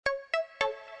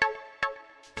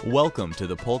Welcome to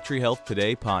the Poultry Health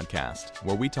Today podcast,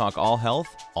 where we talk all health,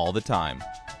 all the time.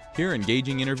 Hear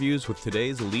engaging interviews with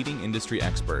today's leading industry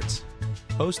experts.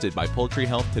 Hosted by Poultry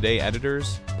Health Today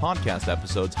editors, podcast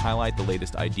episodes highlight the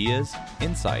latest ideas,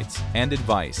 insights, and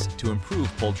advice to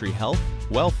improve poultry health,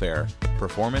 welfare,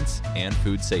 performance, and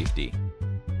food safety.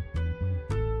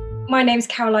 My name is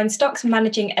Caroline Stocks,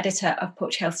 Managing Editor of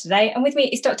Poultry Health Today, and with me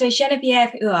is Dr.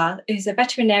 Geneviève Huard, who's a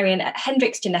veterinarian at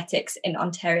Hendrix Genetics in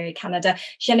Ontario, Canada.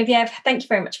 Geneviève, thank you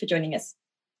very much for joining us.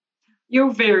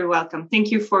 You're very welcome.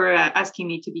 Thank you for asking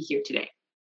me to be here today.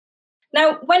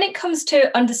 Now, when it comes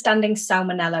to understanding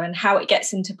Salmonella and how it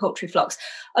gets into poultry flocks,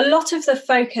 a lot of the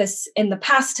focus in the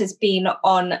past has been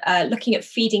on looking at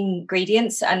feeding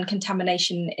ingredients and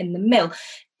contamination in the mill.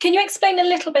 Can you explain a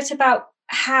little bit about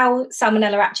how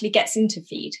Salmonella actually gets into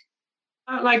feed?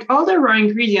 Like all the raw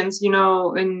ingredients,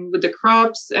 with the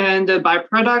crops and the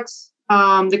byproducts,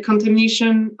 the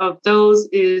contamination of those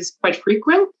is quite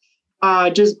frequent,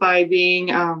 just by being,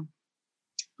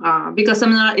 because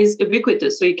Salmonella is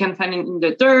ubiquitous, so you can find it in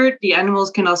the dirt. The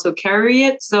animals can also carry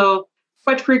it, so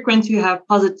quite frequent to have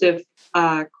positive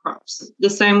crops. The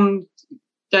same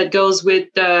that goes with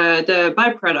the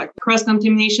byproduct.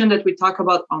 Cross-contamination that we talk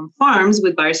about on farms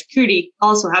with biosecurity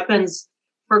also happens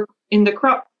in the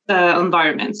crop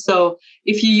environment. So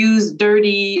if you use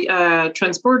dirty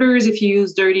transporters, if you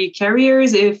use dirty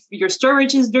carriers, if your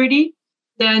storage is dirty,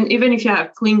 then even if you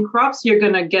have clean crops, you're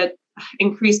going to get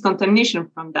increased contamination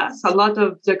from that. So a lot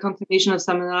of the contamination of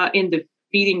Salmonella in the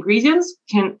feed ingredients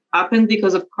can happen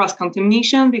because of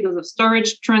cross-contamination, because of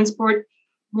storage, transport,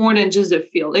 more than just the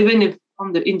field. Even if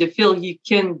in the field, you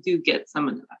can get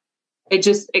Salmonella.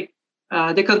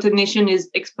 The contamination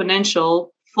is exponential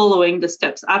following the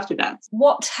steps after that.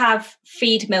 What have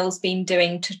feed mills been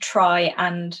doing to try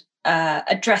and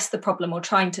address the problem, or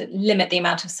trying to limit the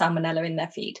amount of Salmonella in their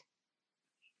feed?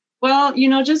 Well,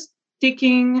 just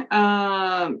taking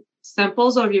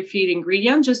samples of your feed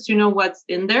ingredient just to know what's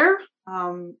in there.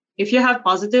 If you have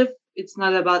positive, it's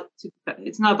not about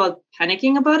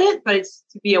panicking about it, but it's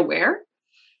to be aware.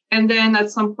 And then at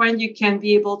some point, you can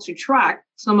be able to track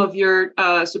some of your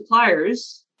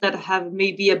suppliers that have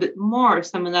maybe a bit more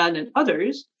Salmonella than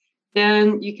others.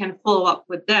 Then you can follow up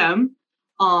with them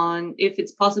on if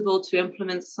it's possible to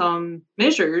implement some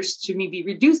measures to maybe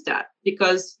reduce that.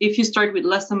 Because if you start with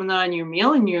less Salmonella in your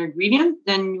meal, in your ingredient,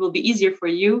 then it will be easier for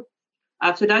you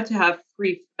after that to have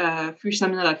free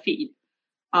Salmonella feed.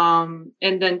 And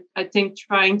then I think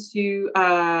trying to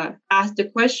ask the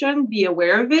question, be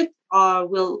aware of it,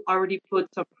 will already put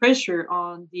some pressure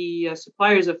on the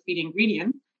suppliers of feed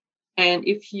ingredient. And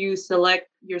if you select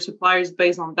your suppliers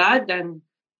based on that, then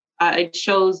it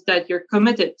shows that you're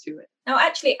committed to it. Now,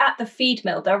 actually, at the feed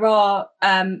mill, there are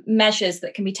measures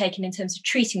that can be taken in terms of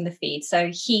treating the feed.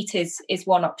 So heat is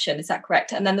one option, is that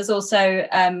correct? And then there's also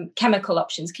chemical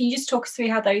options. Can you just talk us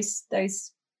through how those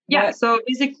Yeah, work? So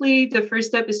basically, the first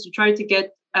step is to try to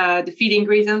get the feed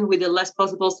ingredient with the less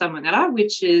possible Salmonella,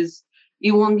 which is,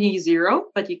 it won't be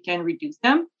zero, but you can reduce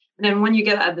them. And then when you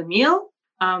get at the meal,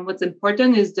 what's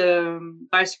important is the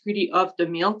biosecurity of the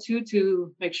meal too,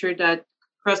 to make sure that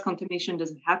cross-contamination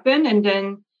doesn't happen. And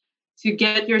then to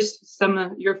get your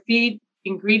feed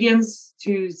ingredients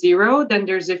to zero, then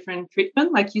there's different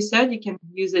treatment. Like you said, you can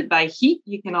use it by heat.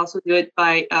 You can also do it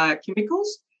by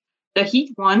chemicals. The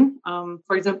heat one,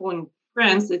 for example, in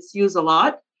France, it's used a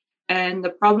lot. And the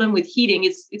problem with heating,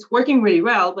 it's working really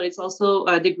well, but it's also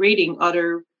degrading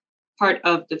other part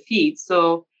of the feed.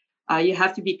 So you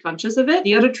have to be conscious of it.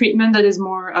 The other treatment that is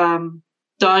more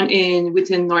done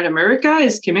within North America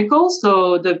is chemicals.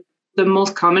 So the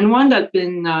most common one that's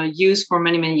been used for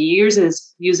many, many years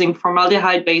is using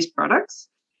formaldehyde-based products.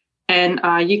 And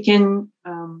you can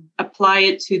apply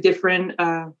it to different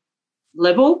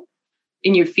level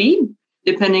in your feed,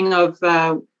 depending of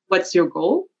what's your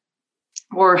goal,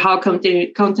 or how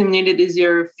contaminated is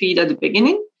your feed at the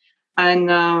beginning.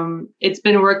 And it's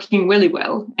been working really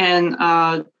well. And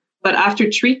but after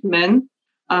treatment,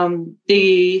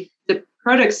 the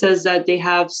product says that they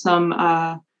have some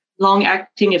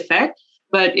long-acting effect.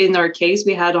 But in our case,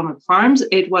 we had on the farms,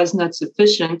 it was not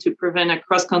sufficient to prevent a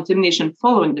cross-contamination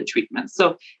following the treatment.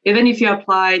 So even if you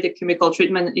apply the chemical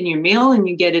treatment in your meal and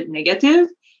you get it negative,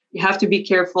 you have to be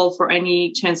careful for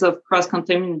any chance of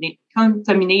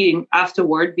cross-contaminating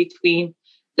afterward between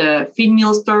the feed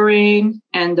meal storing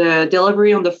and the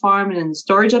delivery on the farm and the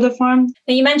storage of the farm.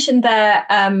 Now, you mentioned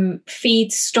the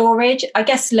feed storage. I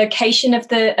guess location of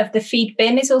the feed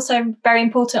bin is also very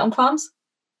important on farms.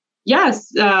 Yes,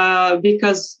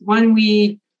 because when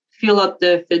we fill up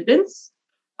the feed bins,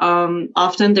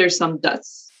 often there's some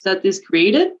dust that is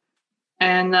created.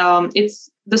 And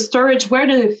the storage where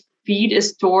the feed is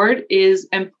stored is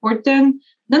important,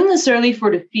 not necessarily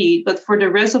for the feed, but for the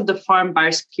rest of the farm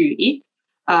biosecurity,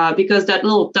 because that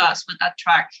little dust would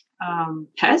attract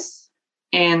pests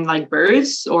and like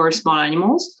birds or small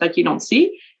animals that you don't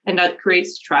see. And that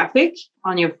creates traffic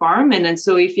on your farm. And then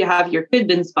so if you have your feed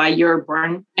bins by your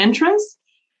barn entrance,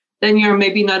 then you're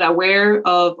maybe not aware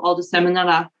of all the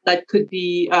salmonella that could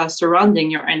be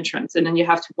surrounding your entrance. And then you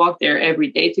have to walk there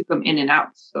every day to come in and out.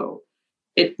 So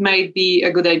it might be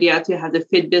a good idea to have the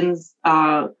feed bins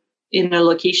in a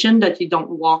location that you don't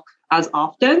walk as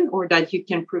often, or that you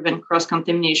can prevent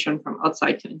cross-contamination from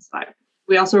outside to inside.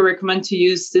 We also recommend to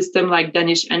use systems like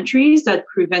Danish entries that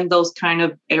prevent those kind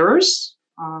of errors.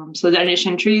 So Danish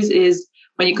entries is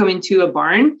when you come into a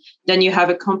barn, then you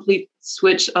have a complete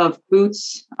switch of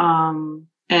boots and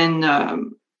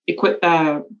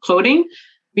clothing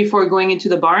before going into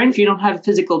the barn. If you don't have a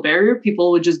physical barrier,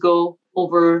 people would just go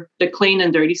over the clean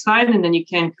and dirty side, and then you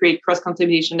can create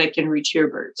cross-contamination that can reach your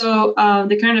birds. So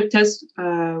the kind of tests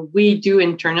we do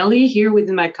internally here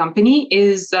within my company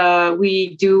is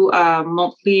we do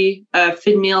monthly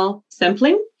feed meal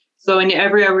sampling. So in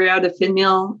every area of the feed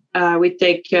meal, we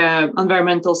take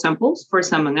environmental samples for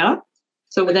Salmonella.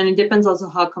 So then it depends also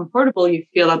how comfortable you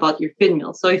feel about your feed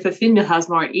meal. So if a feed meal has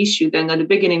more issue, then at the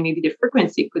beginning, maybe the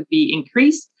frequency could be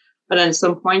increased. But at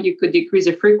some point, you could decrease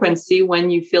the frequency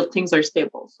when you feel things are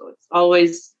stable. So it's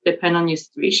always depend on your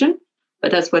situation.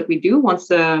 But that's what we do once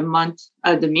a month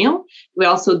at the meal. We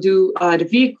also do the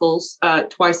vehicles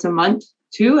twice a month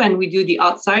too. And we do the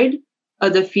outside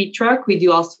of the feed truck. We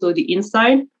do also the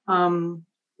inside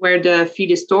where the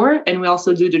feed is stored. And we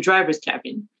also do the driver's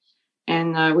cabin.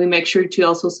 And we make sure to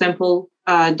also sample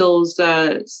those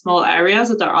small areas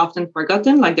that are often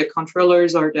forgotten, like the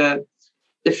controllers or the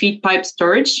feed pipe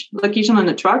storage location on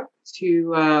the truck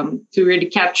to really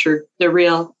capture the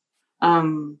real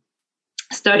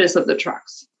status of the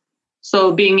trucks.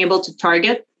 So being able to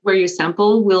target where you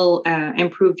sample will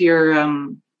improve your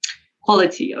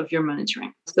quality of your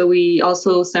monitoring. So we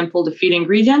also sample the feed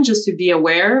ingredient just to be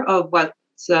aware of what's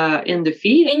in the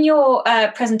feed. In your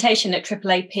presentation at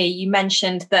AAAP, you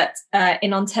mentioned that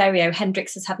in Ontario,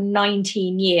 Hendrix has had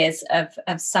 19 years of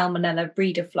Salmonella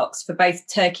breeder flocks for both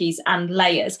turkeys and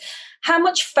layers. How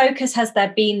much focus has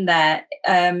there been there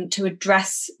to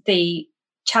address the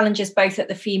challenges both at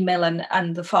the feed mill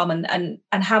and the farm, and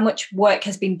how much work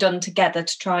has been done together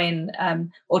to try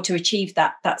and or to achieve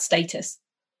that status?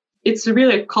 It's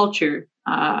really a culture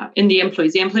in the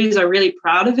employees. The employees are really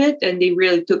proud of it, and they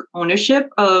really took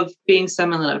ownership of being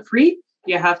salmonella free.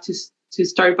 You have to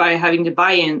start by having the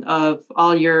buy-in of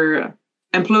all your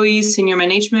employees, senior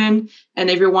management,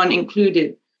 and everyone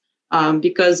included.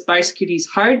 Because biosecurity is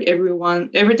hard,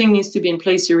 everything needs to be in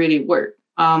place to really work.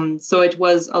 So it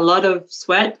was a lot of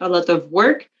sweat, a lot of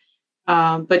work.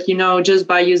 But just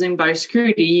by using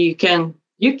biosecurity,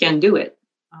 you can do it.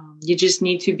 You just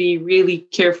need to be really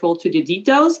careful to the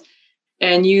details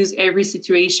and use every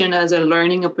situation as a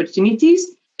learning opportunities.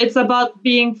 It's about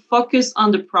being focused on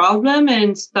the problem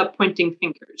and stop pointing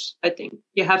fingers. I think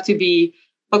you have to be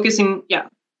focusing,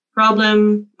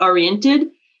 problem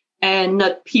oriented and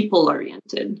not people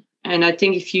oriented. And I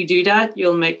think if you do that,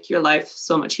 you'll make your life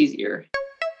so much easier.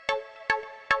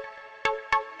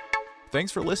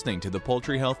 Thanks for listening to the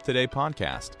Poultry Health Today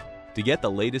podcast. To get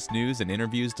the latest news and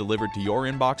interviews delivered to your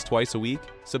inbox twice a week,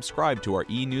 subscribe to our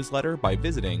e-newsletter by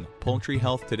visiting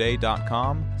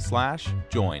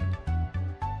poultryhealthtoday.com/join.